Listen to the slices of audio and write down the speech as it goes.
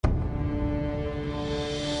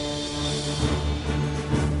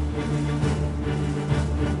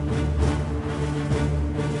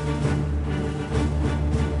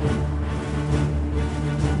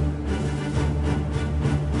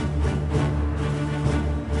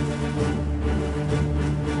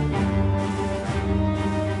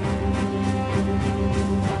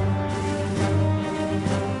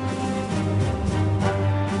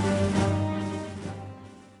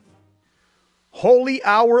Holy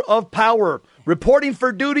Hour of Power. Reporting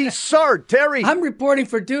for duty, Sir Terry. I'm reporting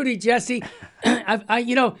for duty, Jesse.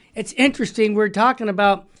 It's interesting. We're talking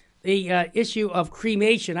about the issue of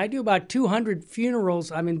cremation. I do about 200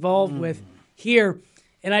 funerals I'm involved with here.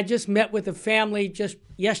 And I just met with a family just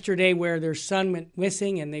yesterday where their son went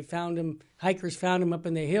missing, and they found him, hikers found him up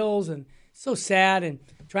in the hills, and so sad, and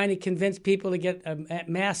trying to convince people to get a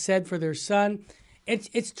mass said for their son.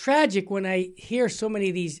 It's tragic when I hear so many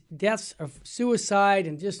of these deaths of suicide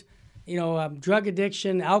and just, drug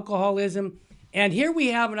addiction, alcoholism. And here we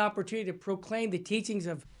have an opportunity to proclaim the teachings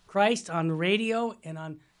of Christ on the radio and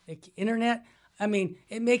on the internet. I mean,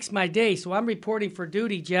 it makes my day. So I'm reporting for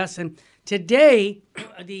duty, Jess. And today,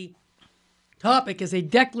 the topic is a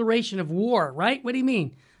declaration of war, right? What do you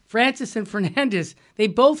mean? Francis and Fernández, they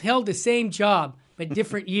both held the same job, but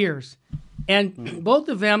different years. And both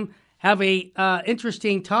of them have a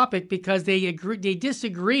interesting topic because they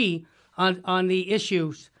disagree on the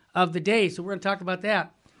issues of the day. So we're going to talk about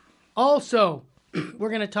that. Also, we're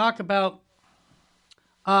going to talk about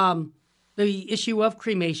the issue of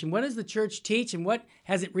cremation. What does the church teach, and what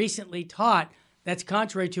has it recently taught that's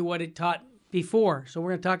contrary to what it taught before? So we're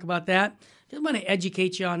going to talk about that. Just want to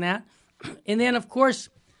educate you on that. And then, of course,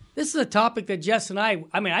 this is a topic that Jess and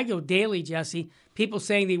I go daily, Jesse, people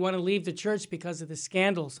saying they want to leave the church because of the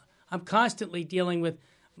scandals. I'm constantly dealing with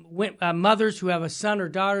mothers who have a son or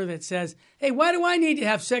daughter that says, hey, why do I need to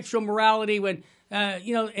have sexual morality when,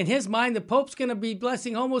 in his mind, the Pope's going to be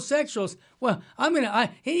blessing homosexuals? Well,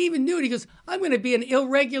 he even knew it. He goes, I'm going to be an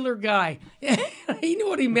irregular guy. He knew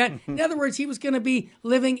what he meant. In other words, he was going to be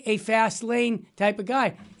living a fast lane type of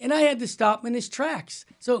guy. And I had to stop him in his tracks.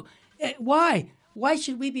 So why? Why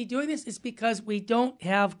should we be doing this? It's because we don't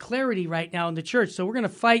have clarity right now in the church. So we're going to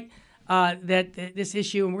fight this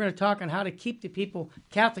issue, and we're going to talk on how to keep the people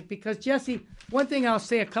Catholic. Because, Jesse, one thing I'll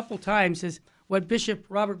say a couple times is what Bishop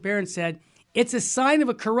Robert Barron said. It's a sign of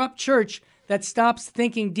a corrupt church that stops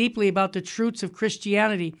thinking deeply about the truths of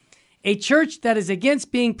Christianity. A church that is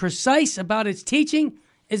against being precise about its teaching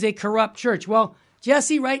is a corrupt church. Well,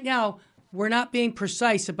 Jesse, right now, we're not being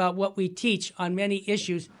precise about what we teach on many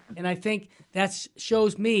issues, and I think that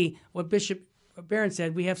shows me what Bishop Barron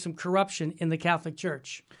said. We have some corruption in the Catholic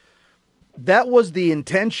Church. That was the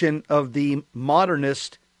intention of the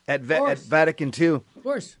modernist at Vatican II. Of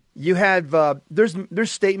course. You have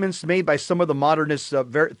there's statements made by some of the modernist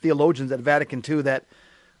theologians at Vatican II that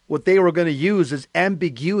what they were going to use is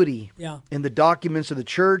ambiguity in the documents of the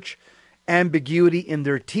church, ambiguity in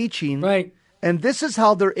their teaching. Right. And this is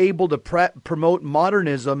how they're able to promote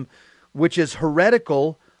modernism, which is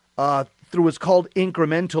heretical through what's called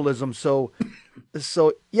incrementalism. So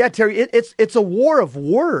yeah, Terry, it's a war of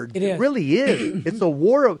words. It really is. It's a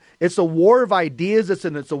war of ideas.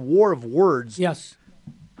 It's a war of words. Yes.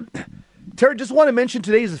 Terry, just want to mention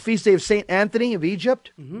today is the feast day of Saint Anthony of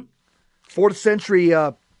Egypt, 4th century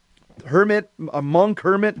monk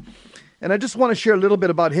hermit, and I just want to share a little bit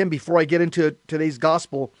about him before I get into today's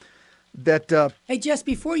gospel. Hey, Jess,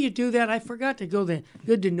 before you do that, I forgot to go the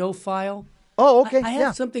good to know file. Oh, okay. I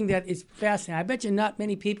have something that is fascinating. I bet you not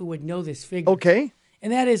many people would know this figure. Okay.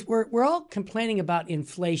 And that is, we're all complaining about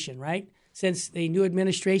inflation, right? Since the new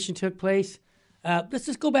administration took place. Let's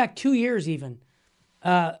just go back 2 years even.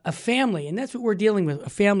 A family, and that's what we're dealing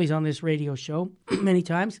with, families on this radio show many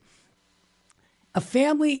times. A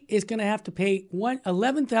family is going to have to pay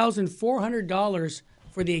 $11,400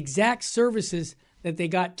 for the exact services that they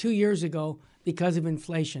got 2 years ago because of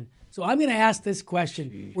inflation. So I'm going to ask this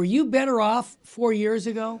question. Were you better off 4 years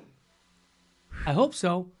ago? I hope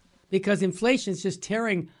so, because inflation is just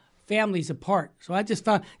tearing families apart. So I just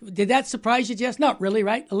found, did that surprise you, Jess? Not really,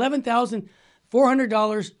 right?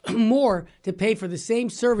 $11,400 more to pay for the same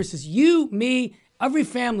services you, me, every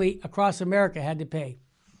family across America had to pay.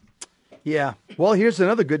 Yeah. Well, here's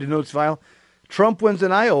another good to know file. Trump wins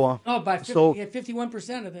in Iowa. Oh, by 50, he had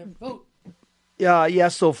 51% of the vote. Yeah.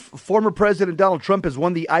 So former President Donald Trump has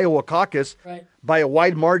won the Iowa caucus by a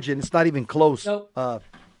wide margin. It's not even close. Nope.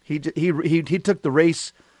 He took the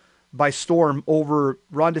race by storm over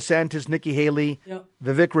Ron DeSantis, Nikki Haley,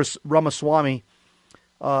 Vivek Ramaswamy.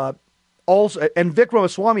 Also, and Vivek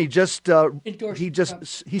Ramaswamy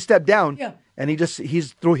he stepped down. Yeah. And he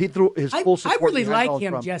threw his full support. I really like Donald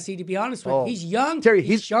him, Trump. Jesse. To be honest with you, he's young. Terry,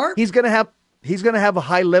 he's sharp. He's gonna have a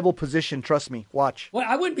high level position. Trust me. Watch. Well,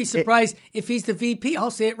 I wouldn't be surprised if he's the VP.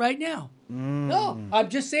 I'll say it right now. No, I'm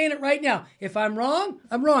just saying it right now. If I'm wrong,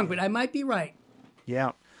 I'm wrong, but I might be right.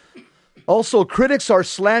 Yeah. Also, critics are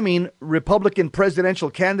slamming Republican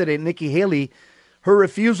presidential candidate Nikki Haley her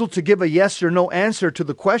refusal to give a yes or no answer to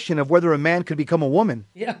the question of whether a man could become a woman.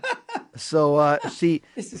 Yeah. So she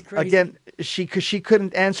This is crazy. again she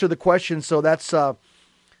couldn't answer the question, so that's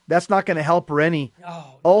not going to help her any.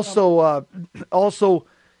 Oh, Also,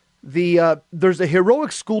 there's a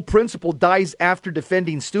heroic school principal dies after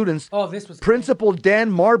defending students. Oh, this was Principal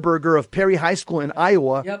Dan Marburger of Perry High School in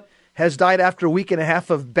Iowa Yep. has died after a week and a half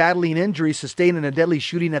of battling injuries sustained in a deadly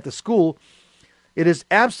shooting at the school. It is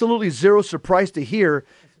absolutely zero surprise to hear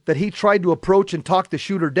that he tried to approach and talk the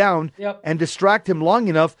shooter down Yep. and distract him long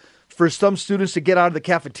enough for some students to get out of the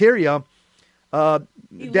cafeteria. Dan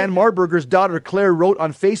Marburger's daughter, Claire, wrote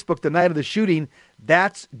on Facebook the night of the shooting,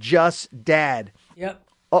 "That's just dad." Yep.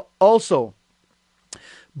 Also,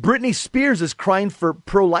 Britney Spears is crying for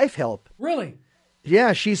pro-life help. Really?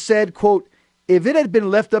 Yeah, she said, quote, "If it had been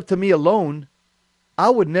left up to me alone, I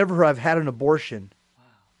would never have had an abortion,"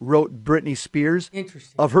 wrote Britney Spears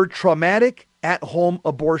Interesting. of her traumatic at-home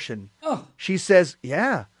abortion. Oh. She says,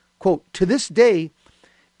 yeah, quote, "To this day,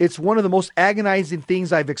 it's one of the most agonizing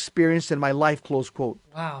things I've experienced in my life," close quote.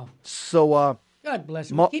 Wow. So, God bless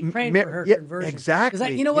her. Keep praying for her yeah, conversion. exactly, 'Cause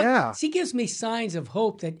you know what? yeah. She gives me signs of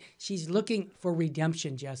hope that she's looking for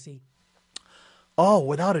redemption, Jesse. oh,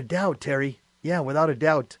 without a doubt, Terry. Yeah, without a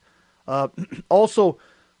doubt. Also,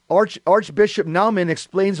 Archbishop Naumann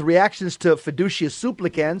explains reactions to fiducia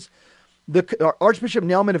supplicans. Archbishop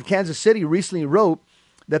Naumann of Kansas City recently wrote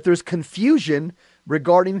that there's confusion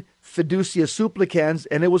regarding fiducia supplicans,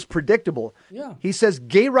 and it was predictable. Yeah. He says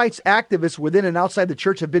gay rights activists within and outside the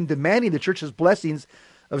church have been demanding the church's blessings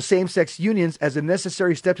of same-sex unions as a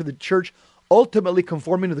necessary step to the church ultimately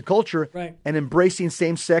conforming to the culture Right. and embracing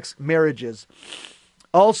same-sex marriages.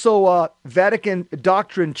 Also, Vatican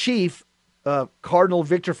doctrine chief, Cardinal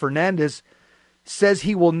Victor Fernández, says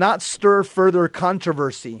he will not stir further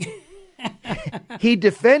controversy.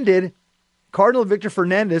 Cardinal Victor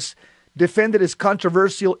Fernández defended his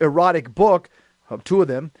controversial erotic book, two of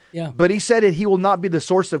them, Yeah. but he said that he will not be the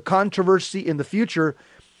source of controversy in the future.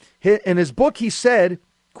 In his book, he said,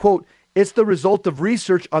 quote, "It's the result of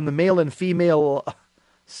research on the male and female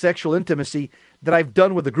sexual intimacy that I've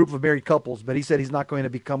done with a group of married couples," but he said he's not going to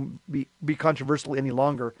be controversial any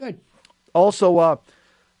longer. Good. Also,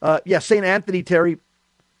 St. Anthony, Terry,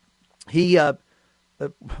 he Tell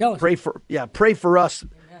us. pray for us.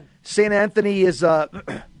 Amen. St. Anthony is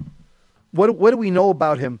what do we know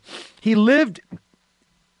about him? He lived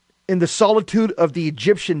in the solitude of the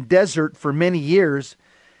Egyptian desert for many years,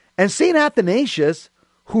 and St. Athanasius,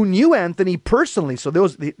 who knew Anthony personally, so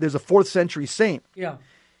there's a 4th century saint. Yeah.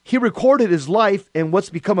 He recorded his life in what's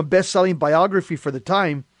become a best-selling biography for the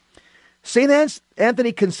time. St.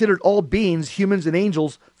 Anthony considered all beings, humans and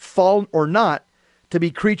angels, fallen or not, to be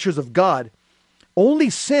creatures of God. Only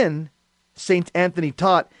sin, St. Anthony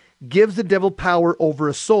taught, gives the devil power over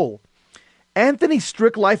a soul. Anthony's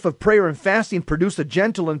strict life of prayer and fasting produced a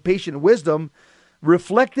gentle and patient wisdom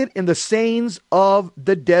reflected in the sayings of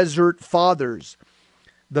the Desert Fathers.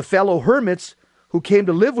 The fellow hermits who came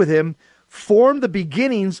to live with him formed the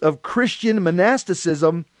beginnings of Christian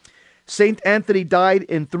monasticism. St. Anthony died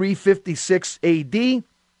in 356 AD.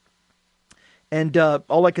 And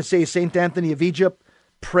all I can say is, St. Anthony of Egypt,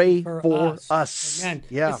 pray for us. Amen.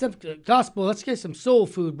 Yeah. It's the gospel. Let's get some soul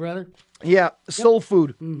food, brother. Yeah, soul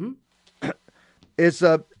food. Mm-hmm. It's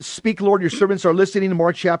 "Speak, Lord, your servants are listening," in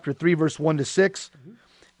Mark chapter 3, verse 1 to 6.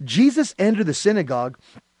 Mm-hmm. Jesus entered the synagogue.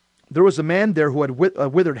 There was a man there who had a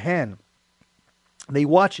withered hand. They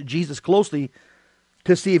watched Jesus closely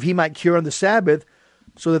to see if he might cure on the Sabbath,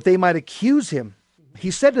 so that they might accuse him.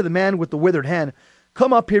 He said to the man with the withered hand,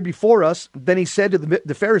 "Come up here before us." Then he said to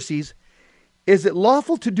the Pharisees, "Is it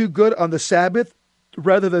lawful to do good on the Sabbath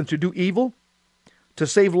rather than to do evil? To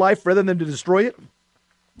save life rather than to destroy it?"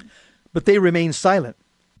 But they remained silent.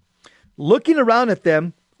 Looking around at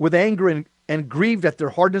them with anger and grieved at their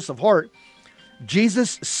hardness of heart,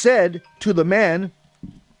 Jesus said to the man,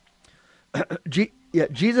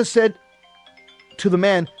 Jesus said to the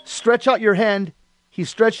man, "Stretch out your hand." He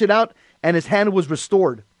stretched it out, and his hand was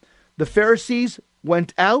restored. The Pharisees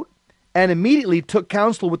went out and immediately took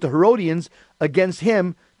counsel with the Herodians against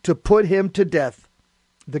him to put him to death.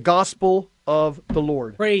 The gospel of the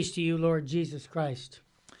Lord. Praise to you, Lord Jesus Christ.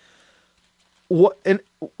 In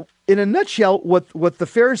a nutshell, what the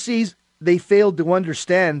Pharisees, they failed to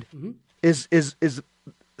understand is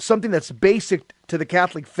something that's basic to the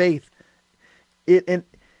Catholic faith. And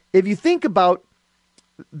if you think about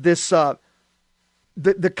this,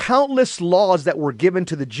 the countless laws that were given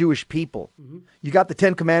to the Jewish people, you got the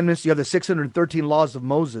 10 Commandments, you have the 613 laws of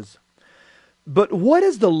Moses. But what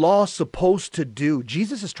is the law supposed to do?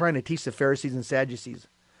 Jesus is trying to teach the Pharisees and Sadducees.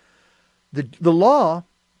 The law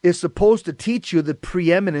is supposed to teach you the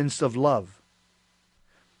preeminence of love.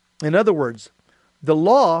 In other words, the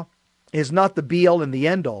law is not the be-all and the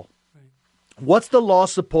end-all. Right. What's the law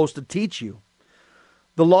supposed to teach you?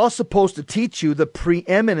 The law is supposed to teach you the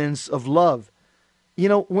preeminence of love. You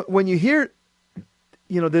know, when you hear,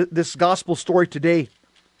 this gospel story today,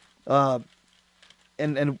 and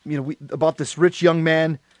about this rich young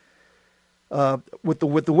man with the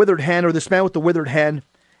withered hand, or this man with the withered hand,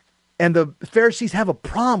 and the Pharisees have a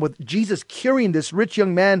problem with Jesus curing this rich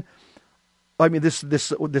young man. I mean, this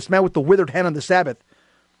man with the withered hand on the Sabbath.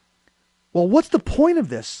 Well, what's the point of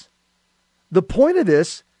this? The point of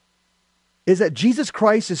this is that Jesus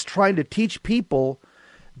Christ is trying to teach people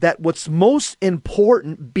that what's most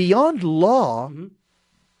important beyond law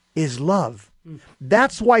is love.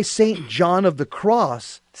 That's why St. John of the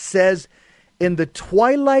Cross says, in the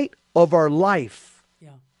twilight of our life,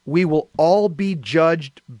 we will all be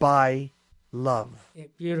judged by love. Yeah,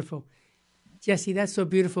 beautiful. Jesse, that's so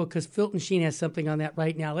beautiful, because Fulton Sheen has something on that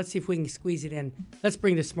right now. Let's see if we can squeeze it in. Let's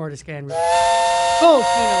bring the smartest guy in. Oh,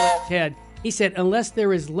 Sheen on Ted. He said, unless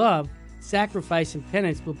there is love, sacrifice and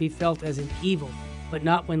penance will be felt as an evil, but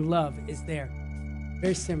not when love is there.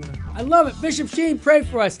 Very similar. I love it. Bishop Sheen, pray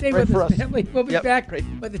for us. Stay with us, family. We'll be back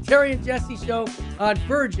with the Terry and Jesse Show on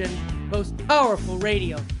Virgin, most powerful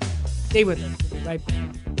radio. Stay with us. We'll be right back.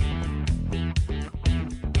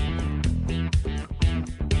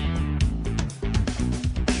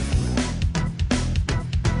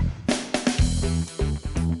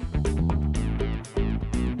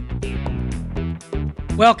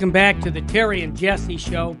 Welcome back to the Terry and Jesse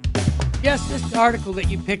Show. Yes, this article that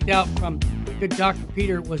you picked out from good Dr.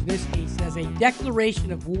 Peter Wisniewski says a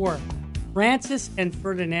declaration of war. Francis and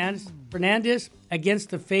Fernández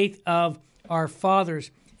against the faith of our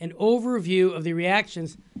fathers. An overview of the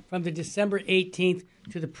reactions from the December 18th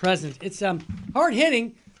to the present. It's hard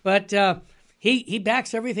hitting, but he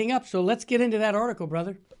backs everything up. So let's get into that article,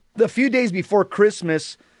 brother. A few days before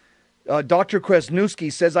Christmas, Dr.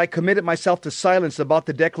 Kwasniewski says, I committed myself to silence about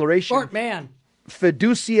the declaration. Short man.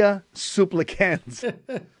 Fiducia supplicans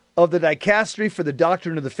of the dicastery for the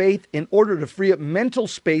doctrine of the faith, in order to free up mental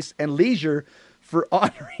space and leisure for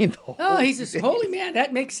honoring the holy. Oh, he's a holy man.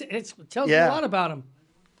 That tells me a lot about him.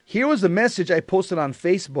 Here was a message I posted on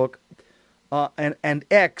Facebook and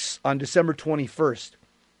X on December 21st.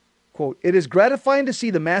 Quote, it is gratifying to see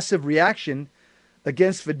the massive reaction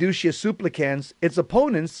against Fiducia supplicans. Its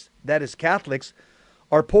opponents, that is Catholics,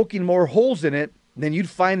 are poking more holes in it than you'd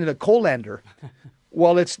find in a colander,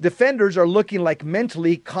 while its defenders are looking like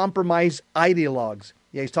mentally compromised ideologues.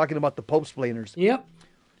 Yeah, he's talking about the Pope's planers. Yep.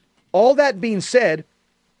 All that being said,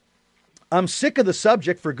 I'm sick of the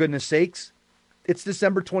subject, for goodness sakes. It's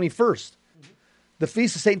December 21st, the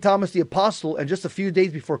feast of St. Thomas the Apostle, and just a few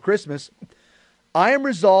days before Christmas. I am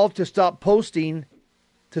resolved to stop posting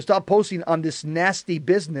on this nasty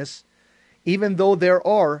business, even though there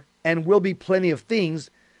are and will be plenty of things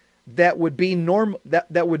that would be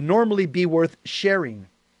that would normally be worth sharing.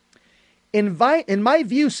 In my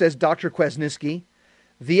view, says Dr. Kwasniewski,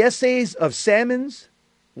 the essays of Salmons,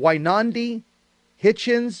 Wynandi,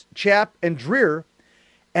 Hitchens, Chapp, and Dreer,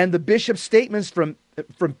 and the bishop's statements from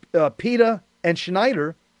Peta and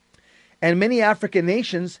Schneider, and many African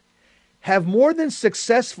nations, have more than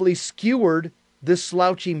successfully skewered this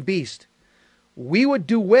slouching beast. We would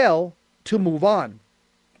do well to move on.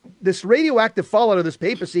 This radioactive fallout of this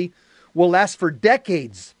papacy will last for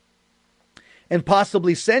decades and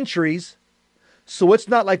possibly centuries, so it's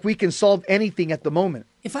not like we can solve anything at the moment.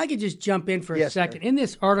 If I could just jump in for a second. Sir. In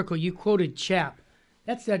this article, you quoted Chapp.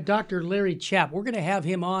 That's Dr. Larry Chapp. We're going to have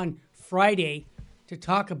him on Friday to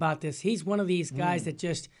talk about this. He's one of these guys that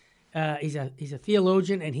just, he's a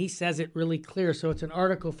theologian, and he says it really clear. So it's an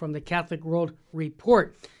article from the Catholic World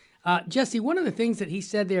Report. Jesse, one of the things that he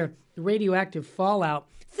said there, the radioactive fallout,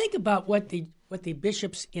 think about what the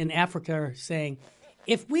bishops in Africa are saying.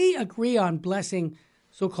 If we agree on blessing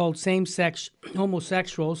so-called same-sex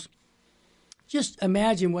homosexuals, just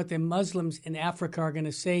imagine what the Muslims in Africa are going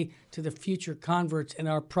to say to the future converts, and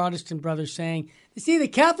our Protestant brothers saying, see, the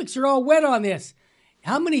Catholics are all wet on this.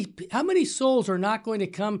 How many souls are not going to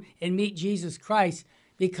come and meet Jesus Christ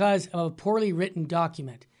because of a poorly written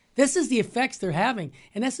document? This is the effects they're having.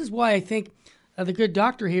 And this is why I think the good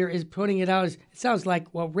doctor here is putting it out as, it sounds like,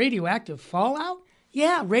 well, radioactive fallout?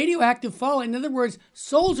 Yeah, radioactive fallout. In other words,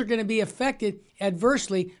 souls are going to be affected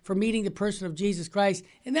adversely for meeting the person of Jesus Christ.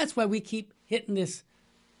 And that's why we keep hitting this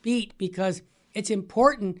beat, because it's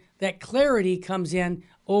important that clarity comes in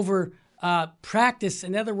over practice.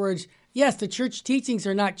 In other words, yes, the church teachings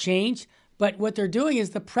are not changed, But what they're doing is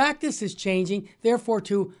the practice is changing. Therefore,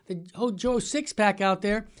 to the whole Joe Six-Pack out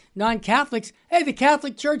there, non-Catholics, hey, the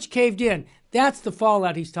Catholic Church caved in. That's the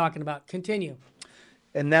fallout he's talking about. Continue.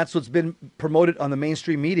 And that's what's been promoted on the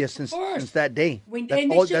mainstream media since that day. And they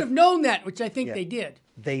should have known that, which I think they did.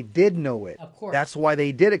 They did know it. Of course. That's why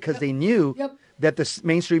they did it, because they knew that the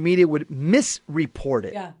mainstream media would misreport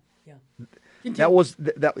it. Yeah. Continue. That was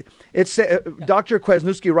that. It's Dr.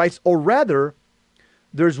 Kwasniewski writes, or rather,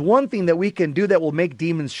 there's one thing that we can do that will make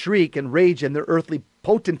demons shriek and rage and their earthly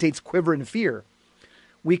potentates quiver in fear.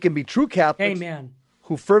 We can be true Catholics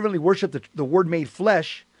who fervently worship the Word made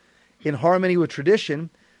flesh in harmony with tradition.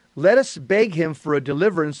 Let us beg him for a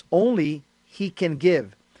deliverance only he can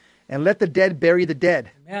give, and let the dead bury the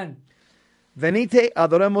dead. Amen. Venite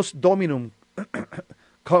adoremus Dominum.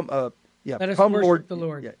 Come, let us come, worship Lord. the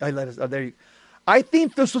Lord. Yeah, let us. There you. I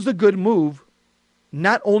think this was a good move,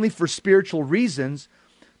 not only for spiritual reasons,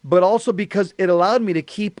 but also because it allowed me to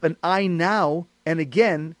keep an eye now and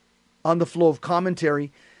again on the flow of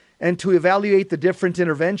commentary, and to evaluate the different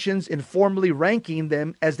interventions, informally ranking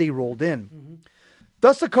them as they rolled in. Mm-hmm.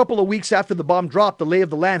 Thus, a couple of weeks after the bomb dropped, the lay of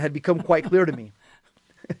the land had become quite clear to me.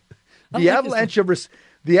 The avalanche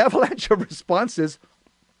of responses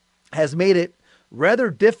has made it rather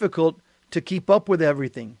difficult to keep up with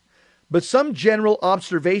everything, but some general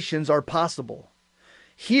observations are possible.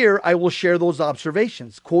 Here, I will share those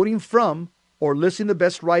observations, quoting from or listing the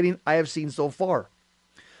best writing I have seen so far.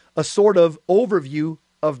 A sort of overview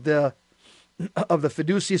of the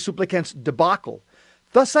Fiducia Supplicans debacle.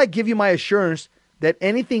 Thus, I give you my assurance that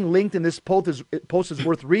anything linked in this post is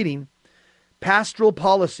worth reading. Pastoral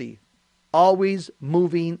policy, always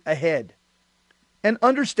moving ahead, and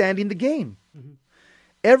understanding the game. Mm-hmm.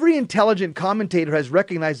 Every intelligent commentator has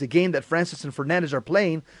recognized the game that Francis and Fernández are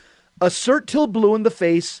playing. Assert till blue in the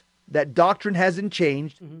face that doctrine hasn't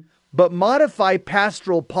changed, but modify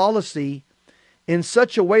pastoral policy in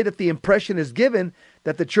such a way that the impression is given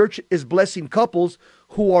that the church is blessing couples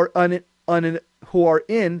who are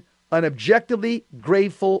in an objectively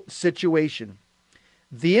grateful situation.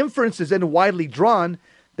 The inference is then widely drawn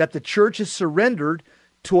that the church is surrendered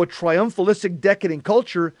to a triumphalistic decadent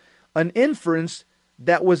culture, an inference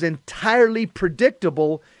that was entirely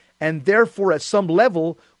predictable and therefore at some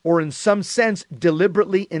level or in some sense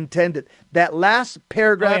deliberately intended. That last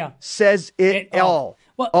paragraph says it all.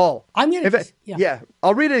 Well, all. I'm going to...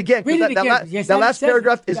 I'll read it again. That last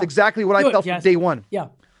paragraph is exactly what I felt from day one. Yeah.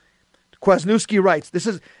 Kwasniewski writes, this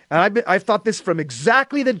is, and I've thought this from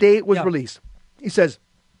exactly the day it was released. He says,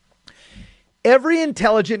 every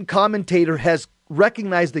intelligent commentator has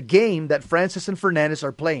recognized the game that Francis and Fernández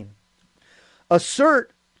are playing.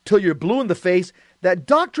 Assert till you're blue in the face that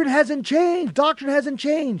doctrine hasn't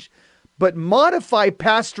changed, but modify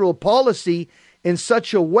pastoral policy in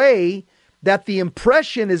such a way that the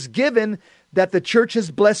impression is given that the church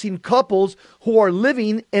is blessing couples who are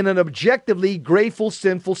living in an objectively grateful,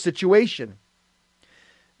 sinful situation.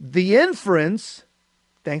 The inference,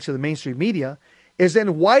 thanks to the mainstream media, is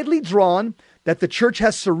then widely drawn that the church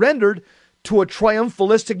has surrendered to a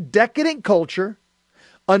triumphalistic, decadent culture,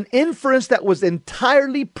 an inference that was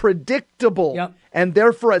entirely predictable and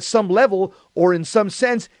therefore at some level or in some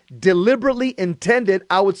sense deliberately intended,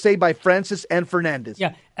 I would say, by Francis and Fernández.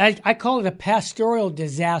 Yeah, I call it a pastoral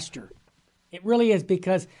disaster. It really is,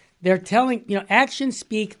 because they're telling, actions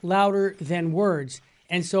speak louder than words.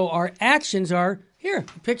 And so our actions are, here,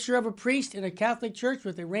 a picture of a priest in a Catholic church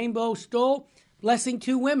with a rainbow stole blessing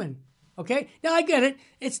two women. Okay? Now, I get it.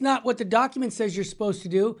 It's not what the document says you're supposed to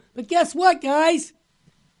do. But guess what, guys?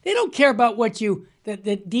 They don't care about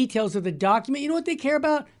the details of the document. You know what they care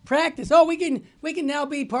about? Practice. Oh, we can now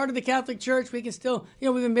be part of the Catholic Church. We can still,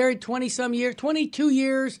 we've been married 20-some years, 22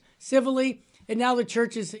 years civilly, and now the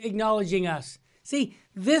church is acknowledging us. See,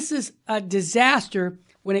 this is a disaster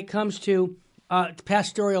when it comes to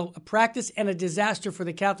pastoral practice, and a disaster for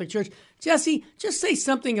the Catholic Church. Jesse, just say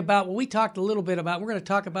something about what we talked a little bit about. We're going to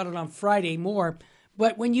talk about it on Friday more.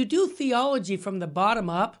 But when you do theology from the bottom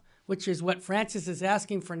up, which is what Francis is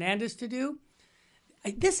asking Fernández to do,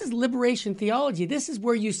 this is liberation theology. This is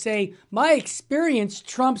where you say, my experience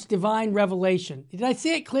trumps divine revelation. Did I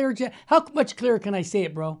say it clear? How much clearer can I say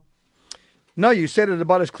it, bro? No, you said it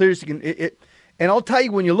about as clear as you can. And I'll tell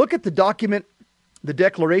you, when you look at the document, the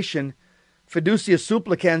declaration, Fiducia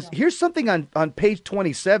Supplicans, here's something on page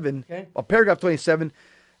 27, or paragraph 27,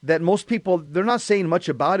 that most people, they're not saying much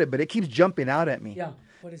about it, but it keeps jumping out at me. Yeah.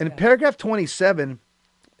 What is in that? Paragraph 27,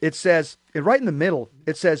 it says, right in the middle,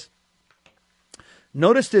 it says,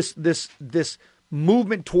 notice this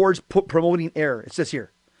movement towards promoting error. It says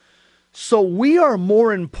here, so we are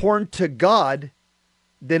more important to God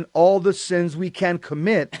than all the sins we can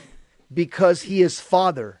commit, because he is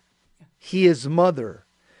Father, he is Mother,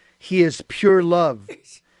 he is pure love,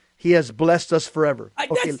 he has blessed us forever.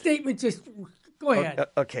 That statement just, go ahead.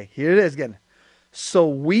 Okay, here it is again. So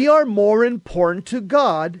we are more important to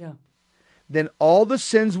God than all the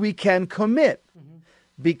sins we can commit,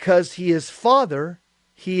 because he is Father,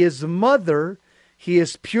 he is Mother, he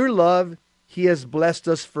is pure love, he has blessed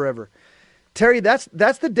us forever. Terry, that's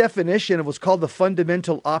the definition of what's called the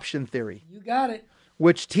fundamental option theory. You got it.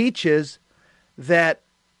 Which teaches that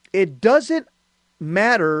it doesn't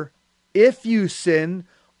matter if you sin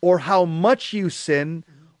or how much you sin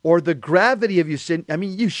or the gravity of your sin. I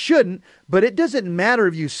mean, you shouldn't, but it doesn't matter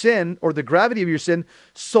if you sin or the gravity of your sin,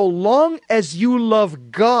 so long as you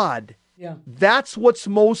love God. Yeah. That's what's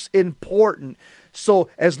most important. So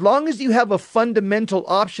as long as you have a fundamental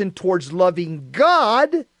option towards loving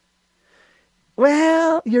God,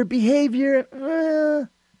 well, your behavior,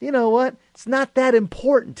 you know what? It's not that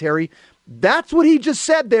important, Terry. That's what he just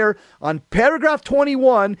said there on paragraph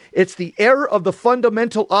 21. It's the error of the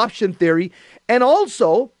fundamental option theory. And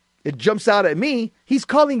also, it jumps out at me, he's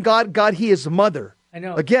calling God, he is Mother. I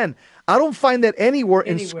know. Again, I don't find that anywhere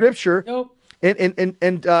in Scripture. Nope.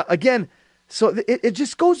 And again, so it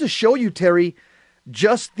just goes to show you, Terry,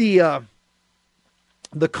 just the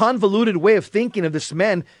convoluted way of thinking of this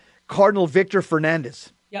man, Cardinal Victor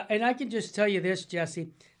Fernández. Yeah, and I can just tell you this,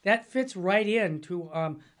 Jesse. That fits right into,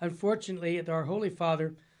 unfortunately, our Holy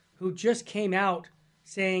Father, who just came out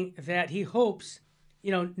saying that he hopes,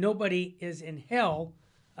 nobody is in hell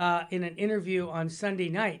in an interview on Sunday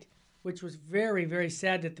night, which was very, very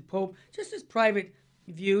sad that the Pope, just his private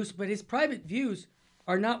views, but his private views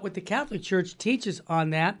are not what the Catholic Church teaches on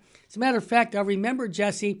that. As a matter of fact, I remember,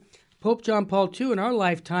 Jesse, Pope John Paul II in our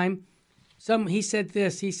lifetime, he said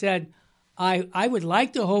this, he said, I would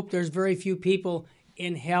like to hope there's very few people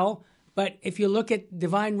in hell, but if you look at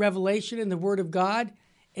divine revelation in the Word of God,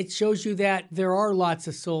 it shows you that there are lots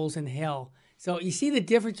of souls in hell. So you see the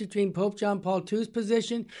difference between Pope John Paul II's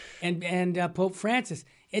position and Pope Francis.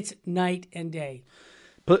 It's night and day.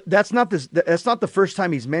 But that's not the first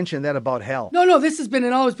time he's mentioned that about hell. No, this has been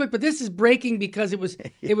in all his book, but this is breaking because it was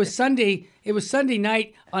Sunday. It was Sunday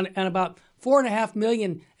night and about 4.5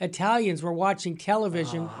 million Italians were watching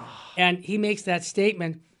television, and he makes that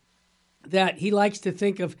statement that he likes to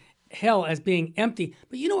think of hell as being empty.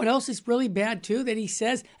 But you know what else is really bad too that he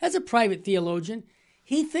says as a private theologian?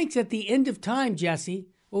 He thinks at the end of time, Jesse,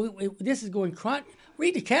 this is going,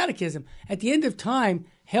 read the catechism. At the end of time,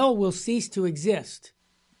 hell will cease to exist.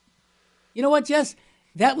 You know what, Jess?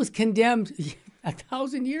 That was condemned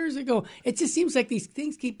 1,000 years ago. It just seems like these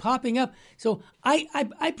things keep popping up. So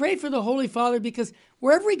I pray for the Holy Father because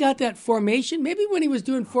wherever he got that formation, maybe when he was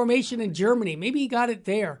doing formation in Germany, maybe he got it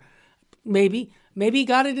there. Maybe he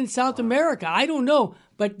got it in South America. I don't know.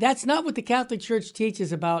 But that's not what the Catholic Church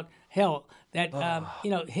teaches about hell. That,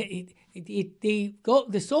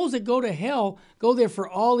 the souls that go to hell go there for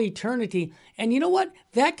all eternity. And you know what?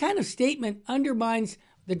 That kind of statement undermines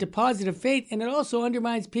the deposit of faith, and it also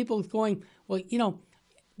undermines people going, well,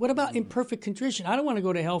 what about imperfect contrition? I don't want to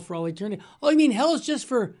go to hell for all eternity. Oh, you mean hell is just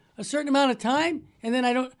for a certain amount of time, and then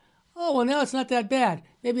I don't, oh, well, now it's not that bad.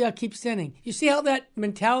 Maybe I'll keep sinning. You see how that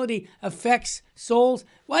mentality affects souls?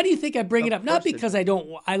 Why do you think I bring it up? Not because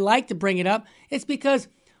I like to bring it up. It's because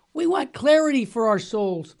we want clarity for our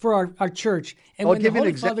souls, for our church. And when the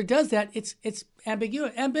Holy Father does that, it's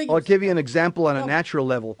ambiguous. I'll give you an example on a natural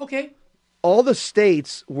level. Okay. All the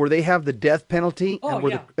states where they have the death penalty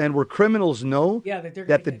and where criminals know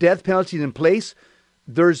that the death penalty is in place,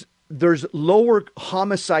 there's lower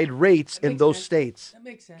homicide rates in those states. That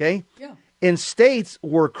makes sense. Okay? Yeah. In states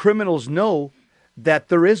where criminals know that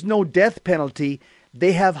there is no death penalty,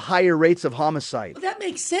 they have higher rates of homicide. Well, that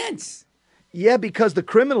makes sense. Yeah, because the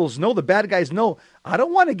criminals know, the bad guys know, I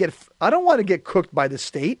don't want to get cooked by the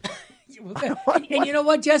state. And you know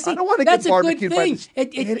what, Jesse? I don't want to That's get barbecued a good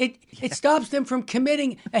thing. It stops them from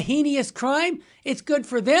committing a heinous crime. It's good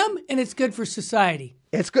for them, and it's good for society.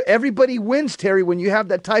 It's good. Everybody wins, Terry, when you have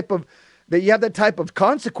that type of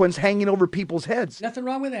consequence hanging over people's heads. Nothing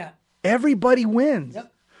wrong with that. Everybody wins.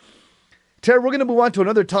 Yep. Terry, we're going to move on to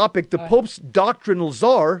another topic. The Pope's doctrinal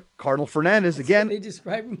czar, Cardinal Fernández, again. They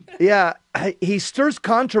describe him. Yeah, he stirs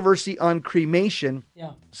controversy on cremation.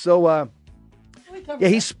 Yeah. So,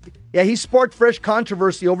 he sparked fresh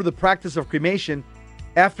controversy over the practice of cremation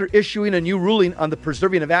after issuing a new ruling on the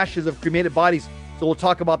preserving of ashes of cremated bodies. So we'll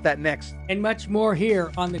talk about that next. And much more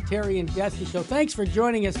here on the Terry and Jesse Show. Thanks for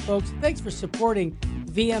joining us, folks. Thanks for supporting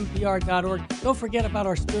vmpr.org. Don't forget about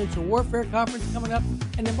our Spiritual Warfare Conference coming up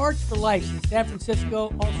and the March for Life in San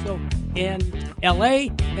Francisco, also in LA,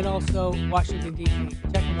 and also Washington, D.C.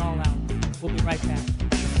 Check them all out. We'll be right back.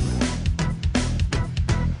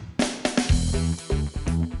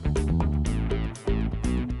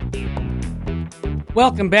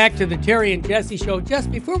 Welcome back to the Terry and Jesse Show.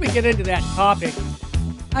 Just before we get into that topic,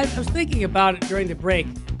 I was thinking about it during the break.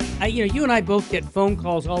 You and I both get phone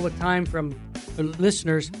calls all the time from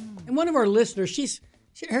listeners, and one of our listeners,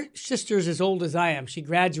 her sister's as old as I am. She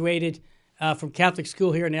graduated from Catholic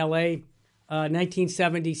school here in L.A.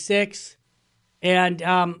 1976, and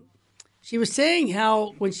she was saying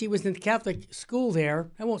how when she was in the Catholic school there,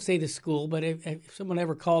 I won't say the school, but if someone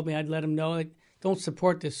ever called me, I'd let them know that don't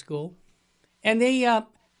support this school. And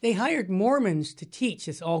they hired Mormons to teach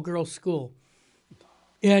this all-girls school.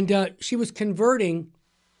 And she was converting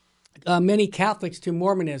many Catholics to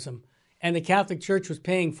Mormonism, and the Catholic Church was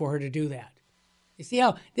paying for her to do that. You see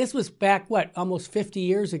how this was back, almost 50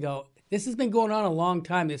 years ago. This has been going on a long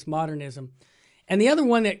time, this modernism. And the other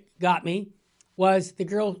one that got me was the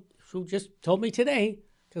girl who just told me today,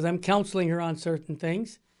 because I'm counseling her on certain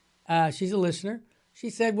things. She's a listener.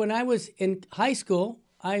 She said, when I was in high school,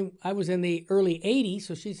 I was in the early 80s,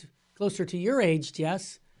 so she's closer to your age,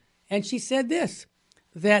 Jess. And she said this,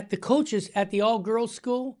 that the coaches at the all-girls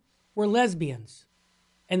school were lesbians.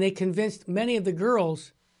 And they convinced many of the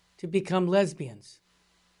girls to become lesbians.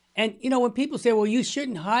 And, when people say, well, you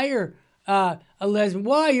shouldn't hire a lesbian.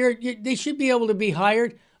 Why? They should be able to be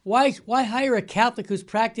hired. Why hire a Catholic who's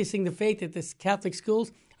practicing the faith at this Catholic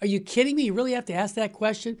schools? Are you kidding me? You really have to ask that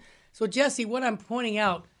question? So, Jesse, what I'm pointing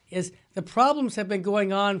out is the problems have been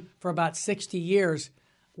going on for about 60 years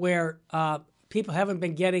where people haven't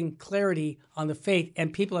been getting clarity on the faith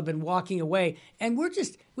and people have been walking away. And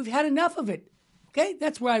we've had enough of it. Okay?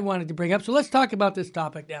 That's what I wanted to bring up. So let's talk about this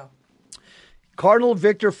topic now. Cardinal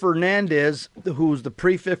Victor Fernández, who's the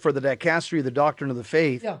prefect for the Dicastery of the Doctrine of the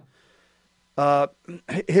Faith,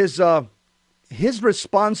 his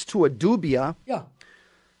response to a dubia,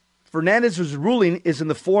 Fernandez's ruling is in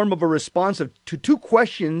the form of a response to two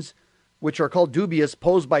questions, which are called dubias,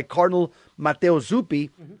 posed by Cardinal Matteo Zuppi,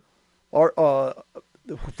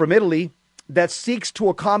 from Italy, that seeks to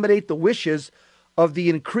accommodate the wishes of the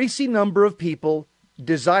increasing number of people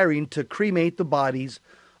desiring to cremate the bodies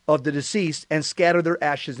of the deceased and scatter their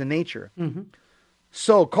ashes in nature. Mm-hmm.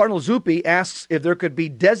 So Cardinal Zuppi asks if there could be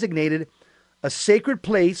designated a sacred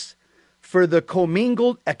place for the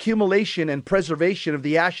commingled accumulation and preservation of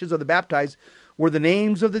the ashes of the baptized, where the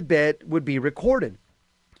names of the dead would be recorded.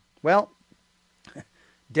 Well,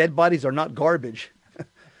 dead bodies are not garbage.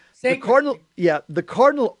 The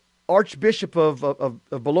Cardinal Archbishop of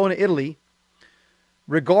Bologna, Italy,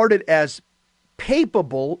 regarded as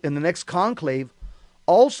papable in the next conclave,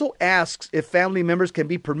 also asks if family members can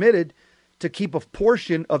be permitted to keep a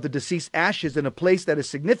portion of the deceased ashes in a place that is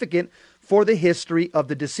significant for the history of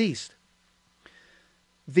the deceased.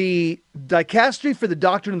 The Dicastery for the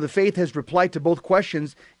Doctrine of the Faith has replied to both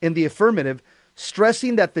questions in the affirmative,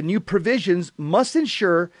 stressing that the new provisions must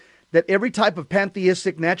ensure that every type of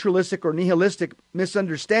pantheistic, naturalistic, or nihilistic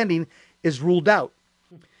misunderstanding is ruled out,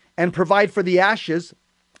 and provide for the ashes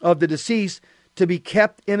of the deceased to be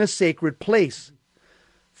kept in a sacred place.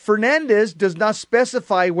 Fernández does not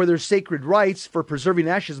specify whether sacred rites for preserving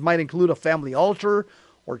ashes might include a family altar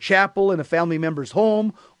or chapel in a family member's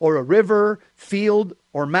home, or a river, field,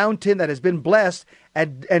 or mountain that has been blessed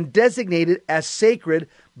and designated as sacred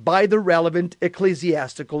by the relevant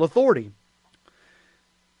ecclesiastical authority.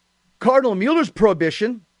 Cardinal Mueller's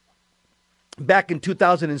prohibition, back in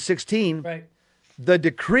 2016, right, the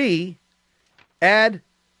decree ad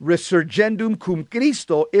resurgendum cum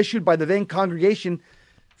Christo, issued by the then Congregation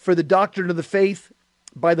for the Doctrine of the Faith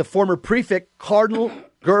by the former prefect, Cardinal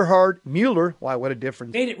Gerhard Mueller. Wow, what a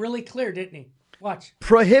difference. Made it really clear, didn't he? Watch.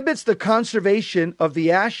 Prohibits the conservation of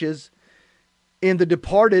the ashes in the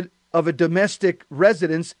departed of a domestic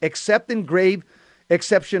residence, except in grave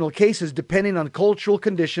exceptional cases, depending on cultural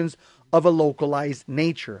conditions of a localized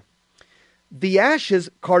nature. The ashes,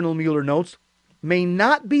 Cardinal Mueller notes, may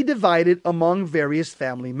not be divided among various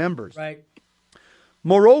family members. Right.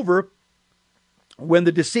 Moreover, when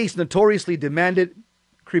the deceased notoriously demanded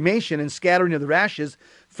cremation and scattering of their ashes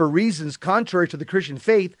for reasons contrary to the Christian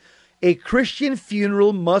faith, a Christian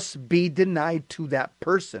funeral must be denied to that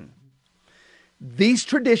person. These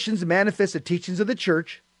traditions manifest the teachings of the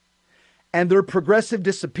Church, and their progressive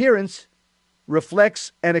disappearance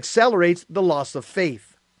reflects and accelerates the loss of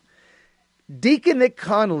faith. Deacon Nick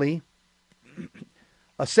Connolly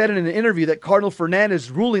said in an interview that Cardinal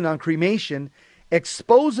Fernández's ruling on cremation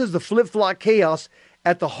exposes the flip-flop chaos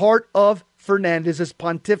at the heart of Francis'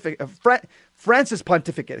 pontificate.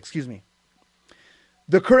 Excuse me.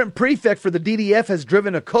 The current prefect for the DDF has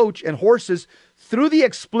driven a coach and horses through the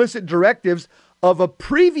explicit directives of a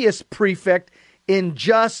previous prefect in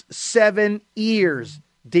just 7 years,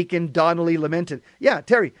 Deacon Donnelly lamented. Yeah,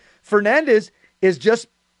 Terry, Fernández is just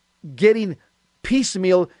getting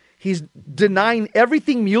piecemeal. He's denying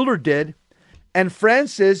everything Mueller did, and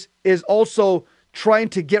Francis is also trying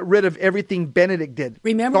to get rid of everything Benedict did.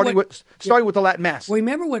 Starting with the Latin Mass.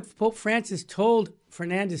 Remember what Pope Francis told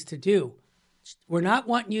Fernández to do. We're not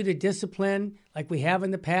wanting you to discipline like we have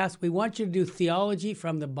in the past. We want you to do theology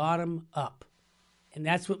from the bottom up. And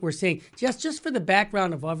that's what we're saying. Just for the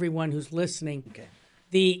background of everyone who's listening, okay.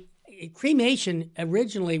 The cremation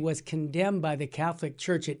originally was condemned by the Catholic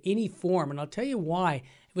Church in any form. And I'll tell you why.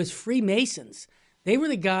 It was Freemasons. They were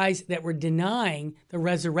the guys that were denying the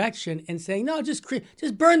resurrection and saying, no, just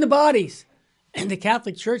burn the bodies. And the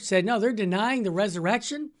Catholic Church said, no, they're denying the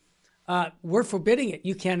resurrection. We're forbidding it.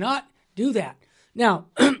 You cannot do that. Now,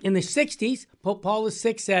 in the 60s, Pope Paul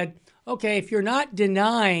VI said, okay, if you're not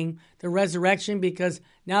denying the resurrection, because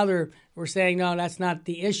now we're saying, no, that's not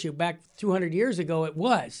the issue. Back 200 years ago, it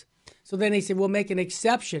was. So then they said, we'll make an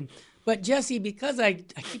exception. But Jesse, because I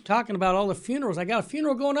keep talking about all the funerals, I got a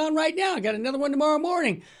funeral going on right now. I got another one tomorrow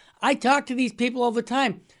morning. I talk to these people all the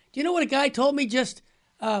time. Do you know what a guy told me just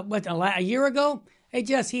a year ago? Hey,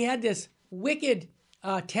 Jess, he had this wicked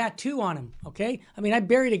tattoo on him, okay? I mean, I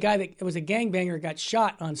buried a guy that was a gangbanger, got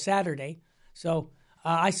shot on Saturday. So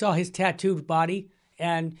I saw his tattooed body,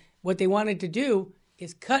 and what they wanted to do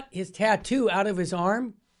is cut his tattoo out of his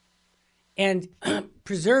arm and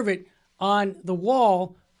preserve it on the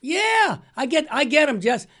wall. Yeah, I get them,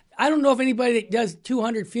 Jess. I don't know if anybody that does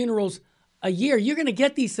 200 funerals a year, you're going to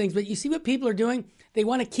get these things, but you see what people are doing? They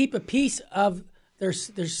want to keep a piece of their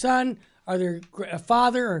son or their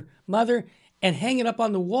father or mother and hang it up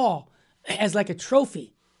on the wall as like a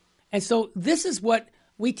trophy. And so this is what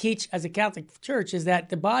we teach as a Catholic Church, is that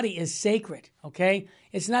the body is sacred, okay?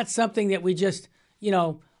 It's not something that we just,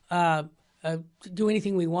 do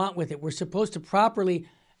anything we want with it. We're supposed to properly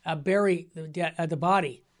bury the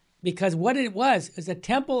body, because what it was is a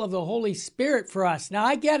temple of the Holy Spirit for us. Now,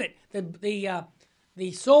 I get it.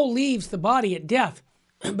 The soul leaves the body at death,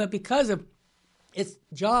 but because of its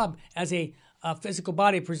job as a physical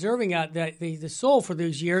body, preserving the soul for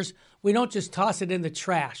those years, we don't just toss it in the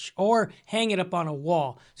trash or hang it up on a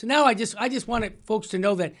wall. So now I just wanted folks to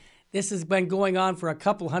know that this has been going on for a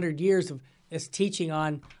couple hundred years of this teaching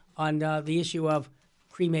on the issue of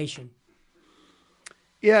cremation.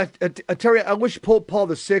 Yeah, Terry, I wish Pope Paul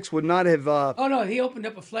VI would not have... oh, no, he opened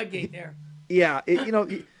up a floodgate there. Yeah,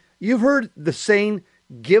 you've heard the saying,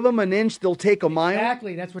 give them an inch, they'll take a mile.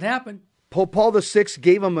 Exactly, that's what happened. Pope Paul VI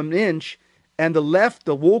gave them an inch, and the left,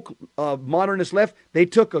 the woke modernist left, they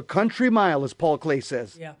took a country mile, as Paul Clay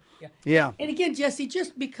says. Yeah. And again, Jesse,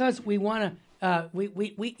 just because we want to,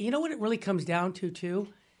 we you know what it really comes down to too?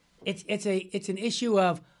 It's an issue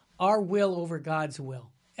of our will over God's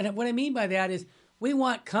will. And what I mean by that is we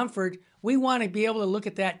want comfort. We want to be able to look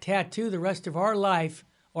at that tattoo the rest of our life,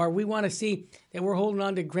 or we want to see that we're holding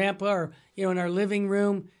on to Grandpa, or in our living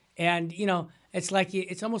room, and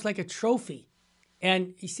it's almost like a trophy.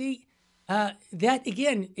 And you see, that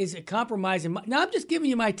again is a compromise. Now I'm just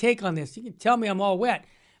giving you my take on this. You can tell me I'm all wet,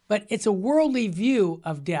 but it's a worldly view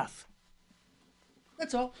of death.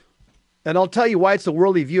 That's all. And I'll tell you why it's a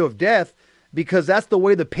worldly view of death, because that's the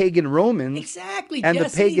way the pagan Romans and Jesse. The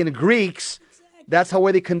pagan Greeks, that's how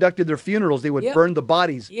way they conducted their funerals. They would burn the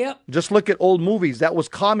bodies. Yep. Just look at old movies. That was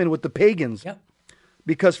common with the pagans. Yep.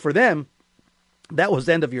 Because for them, that was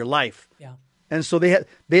the end of your life. Yeah. And so they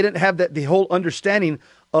didn't have the whole understanding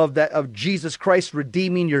of Jesus Christ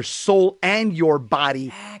redeeming your soul and your body.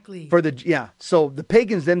 Exactly. So the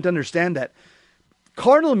pagans didn't understand that.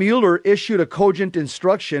 Cardinal Mueller issued a cogent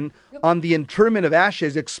instruction on the interment of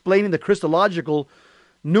ashes, explaining the Christological,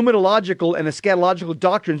 pneumatological, and eschatological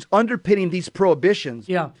doctrines underpinning these prohibitions.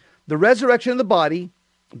 Yeah. The resurrection of the body,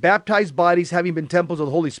 baptized bodies having been temples of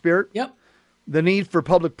the Holy Spirit. Yep. The need for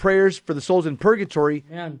public prayers for the souls in purgatory,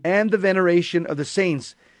 Man. and the veneration of the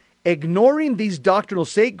saints. Ignoring these doctrinal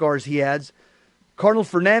safeguards, he adds, Cardinal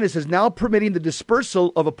Fernández is now permitting the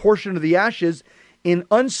dispersal of a portion of the ashes in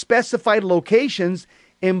unspecified locations,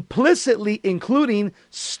 implicitly including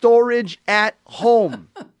storage at home.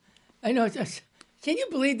 I know. Can you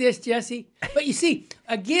believe this, Jesse? But you see,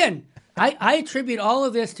 again, I attribute all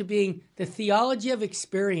of this to being the theology of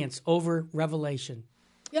experience over revelation.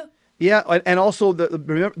 Yeah. Yeah, and also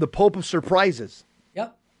remember the Pope of Surprises.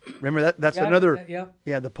 Yep. Remember that? That's another. Yeah.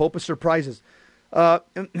 Yeah, the Pope of Surprises.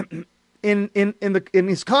 in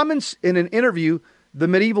his comments in an interview, the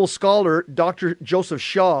medieval scholar Dr. Joseph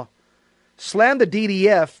Shaw slammed the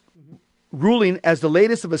DDF ruling as the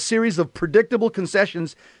latest of a series of predictable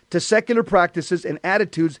concessions to secular practices and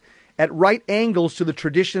attitudes at right angles to the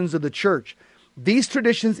traditions of the church. These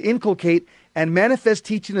traditions inculcate and manifest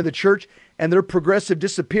teaching of the church, and their progressive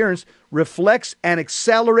disappearance reflects and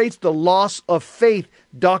accelerates the loss of faith,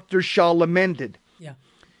 Dr. Shaw lamented. Yeah.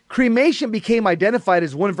 Cremation became identified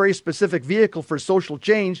as one very specific vehicle for social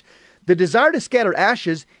change. The desire to scatter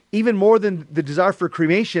ashes, even more than the desire for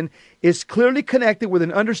cremation, is clearly connected with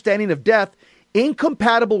an understanding of death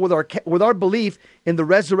incompatible with our belief in the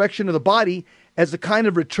resurrection of the body as a kind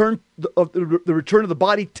of return of the return of the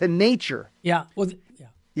body to nature. Yeah. Well, yeah.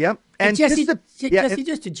 Yeah. And Jesse,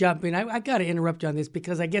 just to jump in, I got to interrupt you on this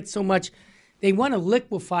because I get so much. They want to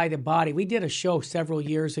liquefy the body. We did a show several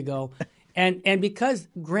years ago, and because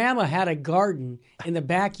Grandma had a garden in the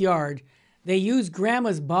backyard, they used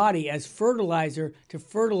Grandma's body as fertilizer to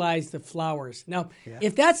fertilize the flowers. Now,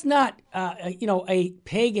 if that's not a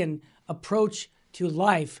pagan approach to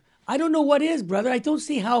life, I don't know what is, brother. I don't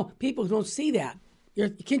see how people don't see that. You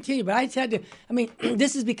continue, but I just had to. I mean,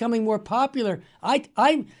 this is becoming more popular. Let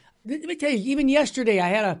me tell you, even yesterday I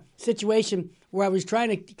had a situation where I was trying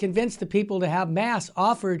to convince the people to have mass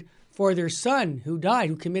offered for their son who died,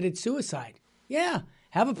 who committed suicide. Yeah,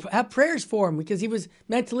 have prayers for him because he was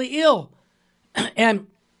mentally ill. And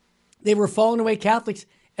they were falling away Catholics.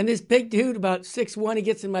 And this big dude, about 6'1", he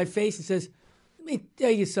gets in my face and says, "Let me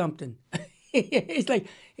tell you something." He's like,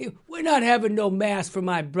 "We're not having no mass for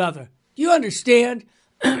my brother. Do you understand?"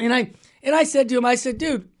 And I said to him, I said,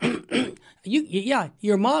 "Dude,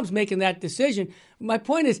 your mom's making that decision. My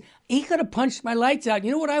point is, he could have punched my lights out.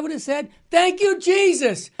 You know what I would have said? Thank you,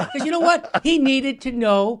 Jesus. Because you know what? He needed to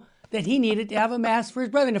know that he needed to have a mass for his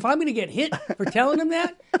brother. And if I'm going to get hit for telling him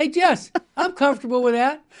that, hey, Jess, I'm comfortable with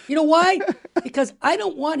that. You know why? Because I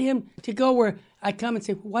don't want him to go where I come and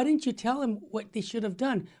say, why didn't you tell him what they should have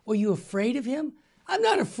done? Were you afraid of him? I'm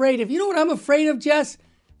not afraid of. You know what I'm afraid of, Jess?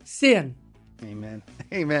 Sin. Amen.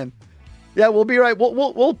 Amen. Yeah, we'll be right.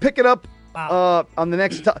 We'll pick it up on the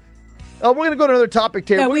next topic. We're going to go to another topic,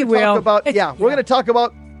 Terry. Yeah, we're going to talk about, we're going to talk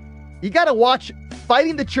about, you got to watch,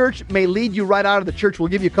 fighting the church may lead you right out of the church. We'll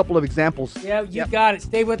give you a couple of examples. Yeah, you got it.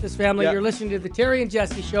 Stay with us, family. You're listening to the Terry and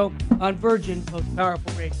Jesse Show on Virgin Most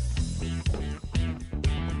Powerful Radio.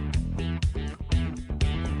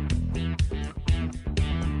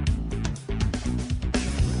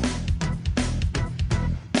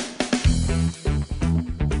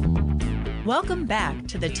 Welcome back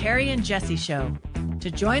to the Terry and Jesse Show. To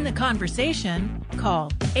join the conversation, call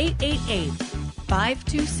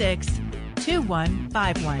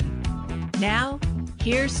 888-526-2151. Now,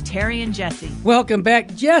 here's Terry and Jesse. Welcome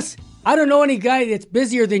back. Jess, I don't know any guy that's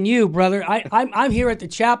busier than you, brother. I'm here at the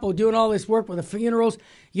chapel doing all this work with the funerals.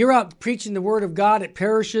 You're out preaching the word of God at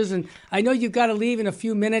parishes, and I know you've got to leave in a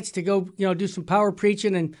few minutes to go, do some power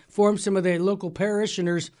preaching and form some of the local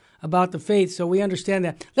parishioners about the faith, so we understand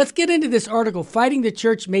that. Let's get into this article. Fighting the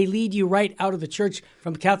church may lead you right out of the church,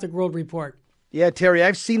 from Catholic World Report. Yeah, Terry,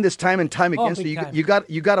 I've seen this time and time again, so you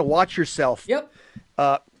got to watch yourself. Yep.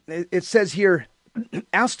 It says here,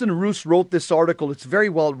 Aston Roos wrote this article. It's very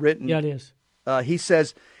well written. Yeah, it is. He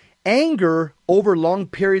says, anger over long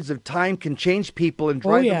periods of time can change people and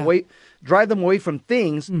drive them away from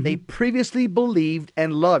things they previously believed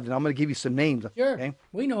and loved. And I'm going to give you some names. Sure, okay?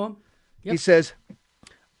 We know them. Yep. He says,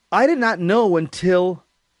 I did not know until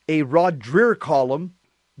a Rod Dreher column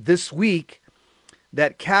this week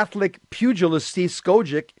that Catholic pugilist Steve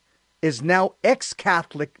Skojic is now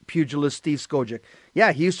ex-Catholic pugilist Steve Skojic.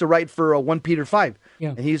 Yeah, he used to write for 1 Peter 5. Yeah.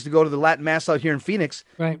 And he used to go to the Latin Mass out here in Phoenix.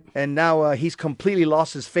 Right. And now he's completely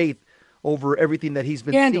lost his faith over everything that he's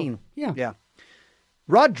been seeing. Yeah.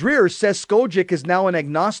 Rod Dreher says Skojic is now an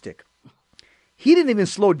agnostic. He didn't even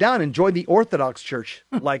slow down and join the Orthodox Church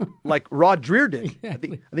like Rod Dreher did.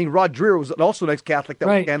 Exactly. I think Rod Dreher was also an ex-Catholic that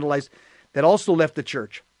was scandalized, that also left the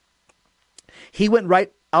church. He went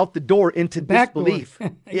right out the door into disbelief.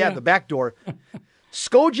 The back door.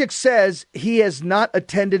 Skojic says he has not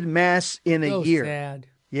attended Mass in a year. Sad.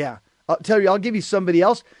 Yeah. I'll give you somebody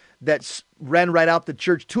else that ran right out the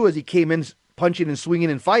church too as he came in punching and swinging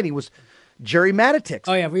and fighting was Jerry Matitix.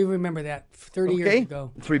 Oh, yeah, we remember that 30 years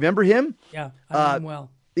ago. Remember him? Yeah, I know him well.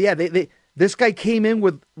 Yeah, this guy came in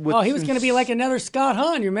with he was going to be like another Scott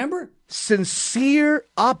Hahn, you remember? Sincere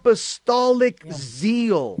apostolic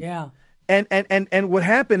zeal. Yeah. And what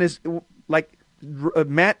happened is, like,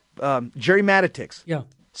 Jerry Matitix. Yeah.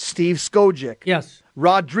 Steve Skojic. Yes.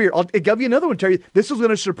 Rod Dreher. I'll give you another one, Terry. This is going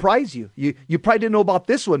to surprise you. You probably didn't know about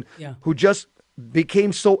this one. Yeah. Who just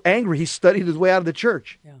became so angry he studied his way out of the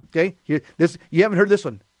church. Yeah. Okay, you haven't heard this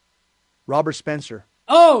one. Robert Spencer.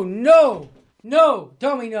 Oh no,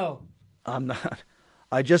 tell me no. I'm not.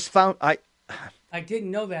 I just found I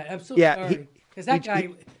didn't know that. I'm so Yeah, sorry because that guy.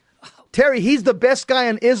 Terry, he's the best guy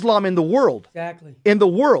in Islam in the world. Exactly. In the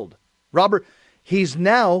world, Robert. He's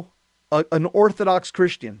now an Orthodox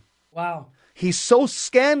Christian. Wow. He's so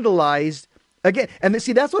scandalized again, and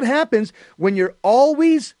see that's what happens when you're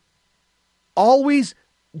always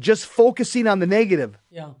just focusing on the negative.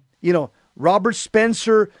 Yeah. You know, Robert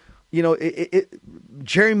Spencer. You know,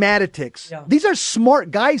 Jerry Matitix. Yeah. These are smart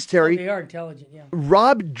guys, Terry. They are intelligent. Yeah.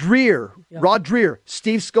 Rod Dreer,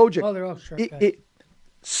 Steve Skojic. Oh, they're all sharp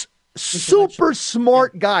guys. Super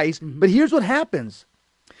smart guys. Mm-hmm. But here's what happens.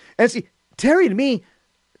 And see, Terry and me,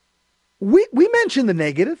 we mentioned the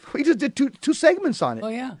negative. We just did two segments on it. Oh,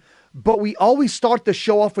 yeah. But we always start the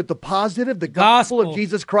show off with the positive, the gospel of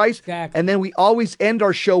Jesus Christ. Exactly. And then we always end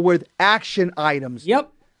our show with action items. Yep.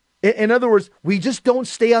 In other words, we just don't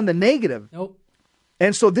stay on the negative. Nope.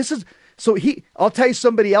 And so I'll tell you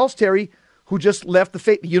somebody else, Terry, who just left the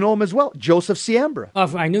faith. You know him as well, Joseph Siambra.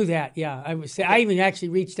 Oh, I knew that. Yeah, I even actually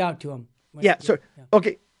reached out to him.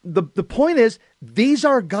 Okay. The point is, these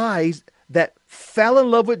are guys that fell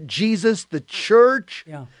in love with Jesus, the church,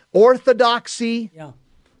 orthodoxy. Yeah.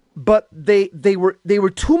 But they were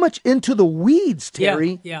too much into the weeds,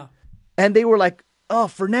 Terry. Yeah. And they were like, oh,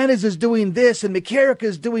 Fernández is doing this, and McCarrick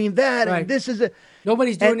is doing that, Right. and this is it.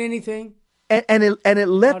 Nobody's doing anything.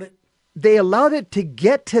 They allowed it to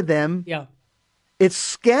get to them. Yeah. It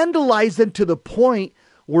scandalized them to the point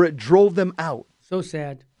where it drove them out. So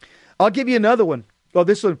sad. I'll give you another one. Oh,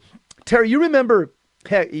 this one, Terry. You remember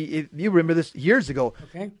this years ago?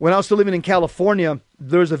 Okay. When I was still living in California,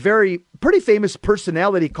 there's a pretty famous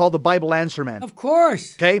personality called the Bible Answer Man. Of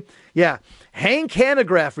course. Okay. Yeah. Hank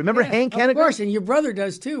Hanegraaff. Remember Hank Hanegraaff? Of course, and your brother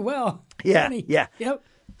does too. Well. Yeah. Funny. Yeah. Yep.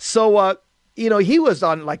 So, he was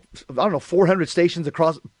on 400 stations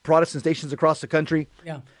Protestant stations across the country.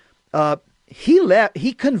 Yeah.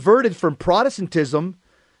 He converted from Protestantism.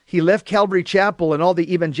 He left Calvary Chapel and all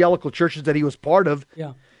the evangelical churches that he was part of.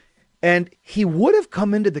 Yeah. And he would have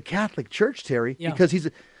come into the Catholic Church, Terry, because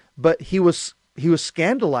but he was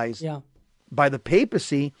scandalized by the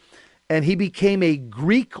papacy, and he became a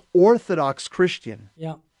Greek Orthodox Christian.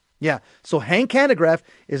 Yeah. Yeah. So Hank Hanegraaff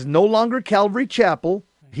is no longer Calvary Chapel.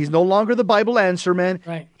 He's no longer the Bible Answer Man.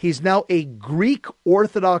 Right. He's now a Greek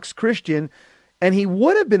Orthodox Christian, and he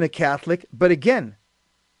would have been a Catholic, but again,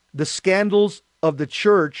 the scandals of the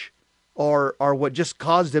church are what just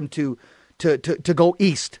caused him to go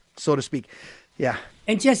east, so to speak. Yeah.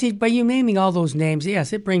 And Jesse, by you naming all those names,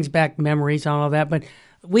 yes, it brings back memories on all that, but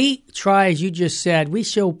we try, as you just said, we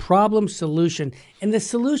show problem solution, and the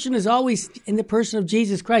solution is always in the person of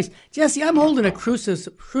Jesus Christ. Jesse, I'm holding a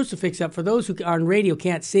crucifix up for those who on radio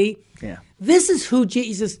can't see. Yeah. This is who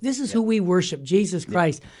who we worship, Jesus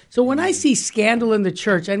Christ. So when I see scandal in the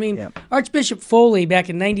church, Archbishop Foley back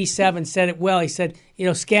in 97 said it well. He said,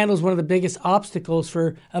 scandal is one of the biggest obstacles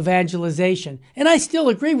for evangelization. And I still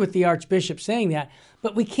agree with the Archbishop saying that,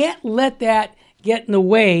 but we can't let that get in the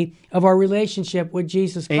way of our relationship with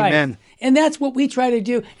Jesus Christ. Amen. And that's what we try to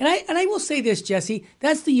do. And I will say this, Jesse,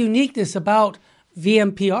 that's the uniqueness about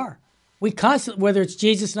VMPR. We constantly, whether it's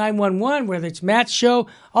Jesus 911, whether it's Matt's show,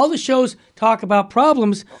 all the shows talk about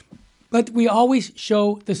problems, but we always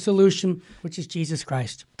show the solution, which is Jesus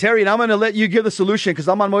Christ. Terry, and I'm going to let you give the solution because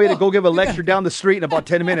I'm on my way to go give a lecture down the street in about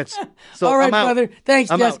 10 minutes. So all right, I'm out. brother. Thanks,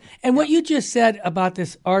 Jess. Out. And what you just said about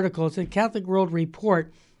this article, it's a Catholic World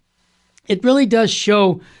Report. It really does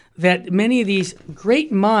show that many of these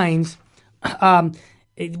great minds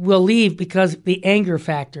will leave because of the anger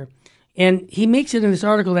factor. And he makes it in this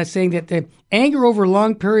article that's saying that the anger over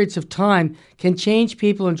long periods of time can change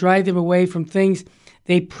people and drive them away from things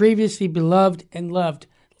they previously beloved and loved.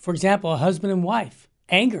 For example, a husband and wife.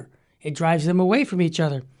 Anger. It drives them away from each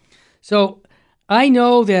other. So I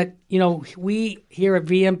know that, we here at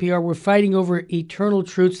VMPR, we're fighting over eternal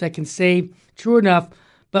truths that can save. True enough.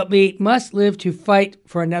 But we must live to fight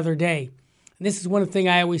for another day. And this is one thing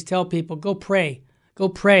I always tell people, go pray. Go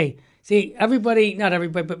pray. See, everybody, not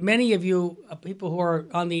everybody, but many of you, people who are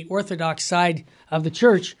on the Orthodox side of the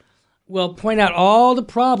church, will point out all the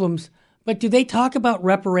problems, but do they talk about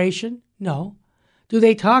reparation? No. Do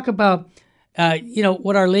they talk about,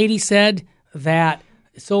 what Our Lady said, that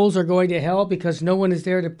souls are going to hell because no one is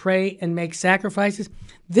there to pray and make sacrifices?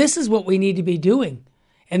 This is what we need to be doing.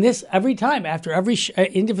 And this, every time, after every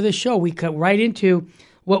end of the show, we cut right into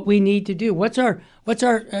what we need to do. What's our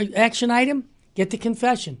action item? Get to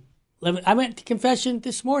confession. I went to confession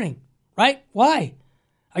this morning, right? Why?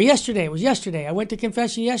 Or yesterday, it was yesterday. I went to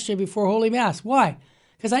confession yesterday before Holy Mass. Why?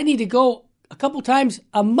 Because I need to go a couple times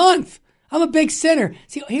a month. I'm a big sinner.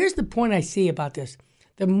 See, here's the point I see about this.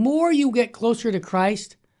 The more you get closer to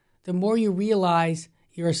Christ, the more you realize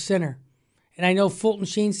you're a sinner. And I know Fulton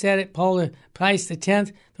Sheen said it, Pius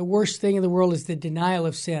X, the worst thing in the world is the denial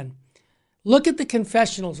of sin. Look at the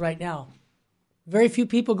confessionals right now. Very few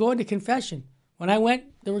people go into confession. When I went,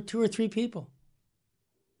 there were 2 or 3 people.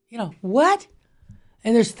 What?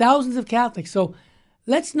 And there's thousands of Catholics. So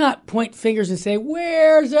let's not point fingers and say,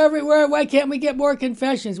 where's everywhere? Why can't we get more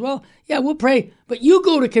confessions? Well, yeah, we'll pray. But you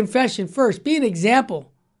go to confession first. Be an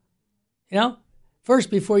example. First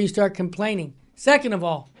before you start complaining. Second of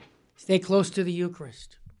all, stay close to the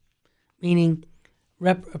Eucharist. Meaning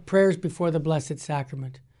prayers before the Blessed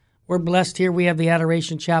Sacrament. We're blessed here. We have the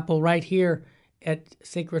Adoration Chapel right here at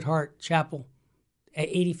Sacred Heart Chapel at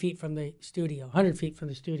 80 feet from the studio, 100 feet from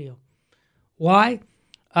the studio. Why?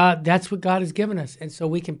 That's what God has given us. And so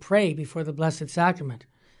we can pray before the Blessed Sacrament.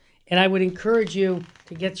 And I would encourage you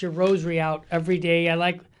to get your rosary out every day. I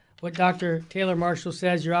like what Dr. Taylor Marshall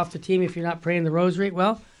says, you're off the team if you're not praying the rosary.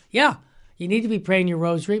 Well, yeah, you need to be praying your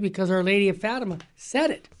rosary because Our Lady of Fatima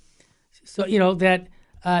said it. So, that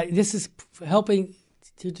this is helping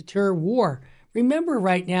to deter war. Remember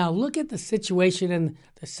right now, look at the situation in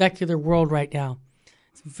the secular world right now.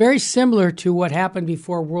 It's very similar to what happened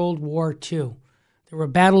before World War II. There were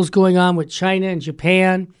battles going on with China and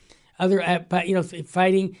Japan, other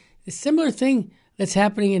fighting. A similar thing that's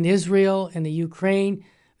happening in Israel and the Ukraine.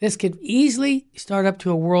 This could easily start up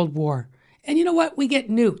to a world war. And you know what? We get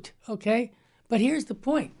nuked, okay? But here's the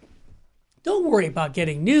point. Don't worry about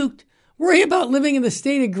getting nuked. Worry about living in the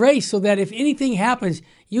state of grace so that if anything happens,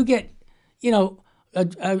 you get,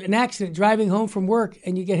 an accident driving home from work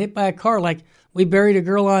and you get hit by a car. Like we buried a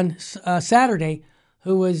girl on Saturday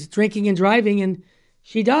who was drinking and driving and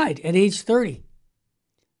she died at age 30.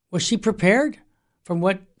 Was she prepared? From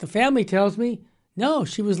what the family tells me, no,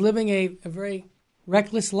 she was living a very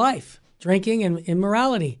reckless life, drinking and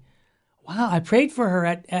immorality. Wow, I prayed for her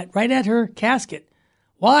right at her casket.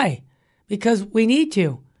 Why? Because we need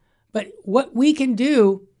to. But what we can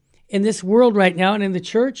do in this world right now and in the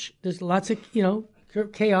church, there's lots of,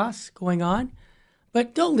 chaos going on.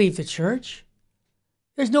 But don't leave the church.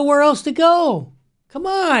 There's nowhere else to go. Come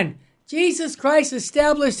on. Jesus Christ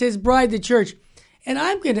established his bride, the church. And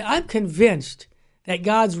I'm convinced that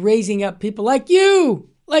God's raising up people like you,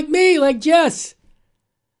 like me, like Jess.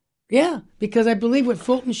 Yeah, because I believe what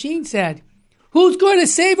Fulton Sheen said. Who's going to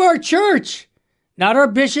save our church? Not our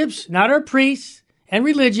bishops, not our priests and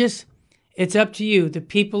religious. It's up to you, the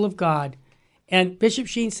people of God. And Bishop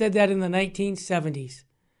Sheen said that in the 1970s.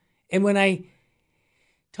 And when I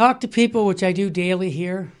talk to people, which I do daily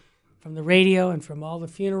here, from the radio and from all the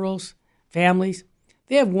funerals, families,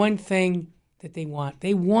 they have one thing that they want.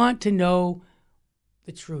 They want to know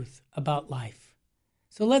the truth about life.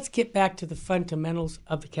 So let's get back to the fundamentals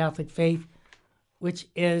of the Catholic faith, which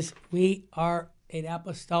is we are an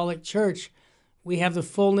apostolic church. We have the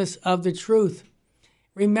fullness of the truth.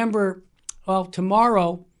 Remember,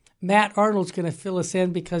 tomorrow, Matt Arnold's going to fill us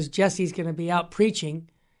in because Jesse's going to be out preaching.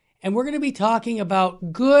 And we're going to be talking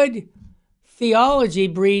about good theology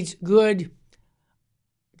breeds good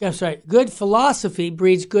philosophy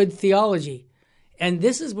breeds good theology. And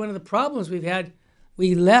this is one of the problems we've had.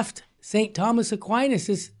 We left St. Thomas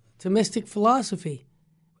Aquinas' Thomistic philosophy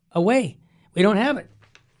away. We don't have it.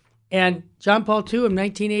 And John Paul II in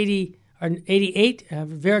 1988,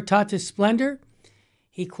 Veritatis Splendor,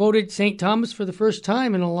 he quoted St. Thomas for the first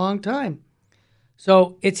time in a long time.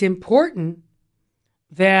 So it's important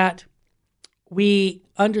that we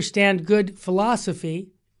understand good philosophy.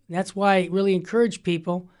 That's why I really encourage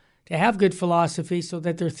people to have good philosophy so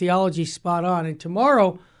that their theology is spot on. And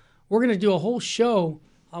tomorrow, we're going to do a whole show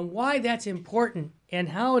on why that's important and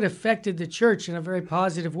how it affected the church in a very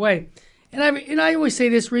positive way. And I always say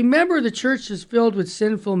this, remember the church is filled with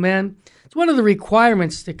sinful men. It's one of the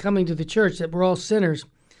requirements to coming to the church, that we're all sinners.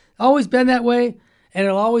 Always been that way, and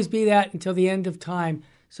it'll always be that until the end of time.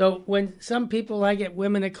 So when some people, I get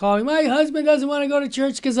women that call me, my husband doesn't want to go to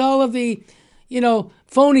church because all of the,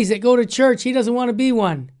 phonies that go to church, he doesn't want to be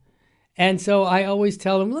one. And so I always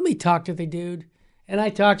tell them, let me talk to the dude. And I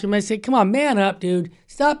talk to him, I say, come on, man up, dude.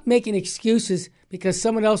 Stop making excuses because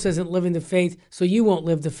someone else isn't living the faith, so you won't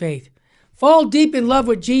live the faith. Fall deep in love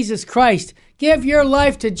with Jesus Christ. Give your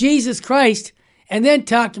life to Jesus Christ, and then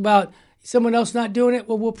talk about someone else not doing it.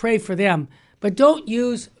 Well, we'll pray for them. But don't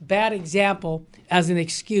use bad example as an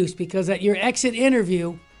excuse, because at your exit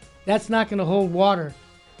interview, that's not going to hold water.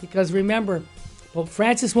 Because remember, Pope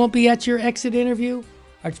Francis won't be at your exit interview,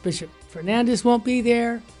 Archbishop Fernández won't be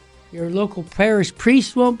there. Your local parish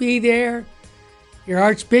priest won't be there. Your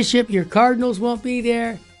archbishop, your cardinals won't be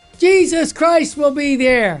there. Jesus Christ will be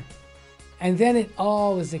there. And then it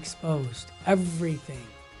all is exposed, everything.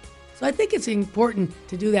 So I think it's important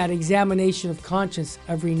to do that examination of conscience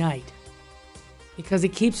every night because it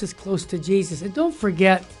keeps us close to Jesus. And don't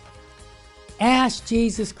forget, ask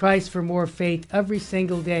Jesus Christ for more faith every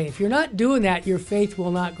single day. If you're not doing that, your faith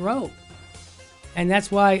will not grow. And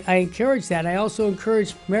that's why I encourage that. I also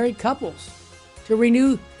encourage married couples to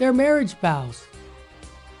renew their marriage vows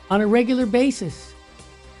on a regular basis.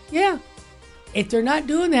 Yeah, if they're not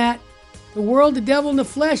doing that, the world, the devil, and the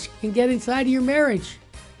flesh can get inside of your marriage.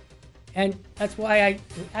 And that's why I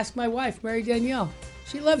ask my wife, Mary Danielle.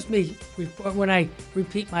 She loves me when I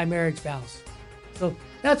repeat my marriage vows. So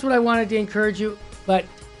that's what I wanted to encourage you. But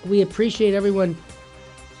we appreciate everyone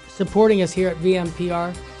supporting us here at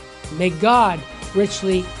VMPR. May God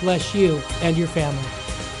richly bless you and your family.